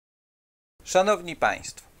Szanowni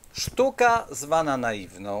Państwo, sztuka zwana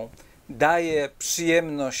naiwną daje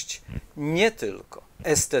przyjemność nie tylko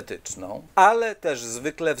estetyczną, ale też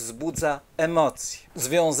zwykle wzbudza emocje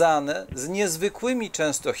związane z niezwykłymi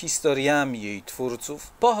często historiami jej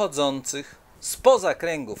twórców, pochodzących spoza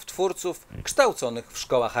kręgów twórców kształconych w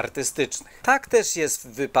szkołach artystycznych. Tak też jest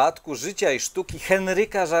w wypadku życia i sztuki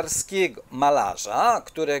Henryka Żarskiego, malarza,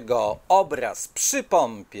 którego obraz Przy,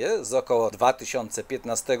 pompie z około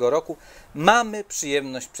 2015 roku mamy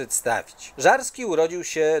przyjemność przedstawić. Żarski urodził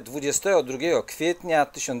się 22 kwietnia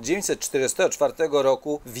 1944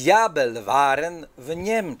 roku w Jabelwaren w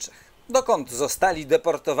Niemczech, dokąd zostali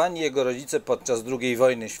deportowani jego rodzice podczas II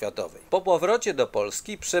wojny światowej. Po powrocie do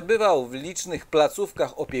Polski przebywał w licznych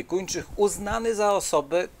placówkach opiekuńczych, uznany za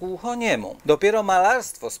osobę głuchoniemą. Dopiero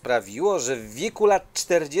malarstwo sprawiło, że w wieku lat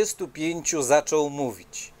 45 zaczął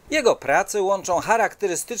mówić. Jego prace łączą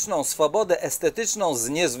charakterystyczną swobodę estetyczną z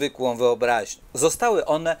niezwykłą wyobraźnią. Zostały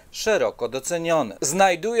one szeroko docenione.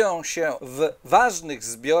 Znajdują się w ważnych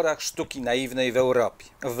zbiorach sztuki naiwnej w Europie.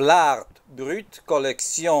 W L'Art Brut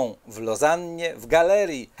Collection w Lozannie, w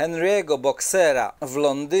Galerii Henrego Boxera w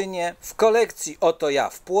Londynie, w kolekcji Oto ja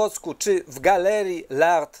w Płocku, czy w Galerii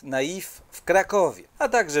L'Art Naif w Krakowie, a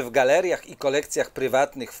także w galeriach i kolekcjach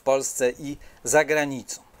prywatnych w Polsce i za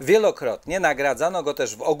granicą. Wielokrotnie nagradzano go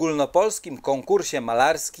też w ogólnopolskim konkursie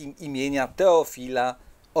malarskim imienia Teofila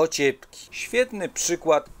Ociepki. Świetny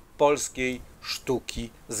przykład polskiej sztuki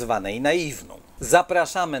zwanej naiwną.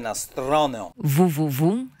 Zapraszamy na stronę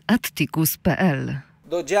www.atticus.pl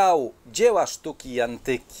do działu Dzieła sztuki i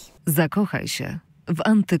antyki. Zakochaj się w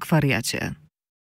antykwariacie.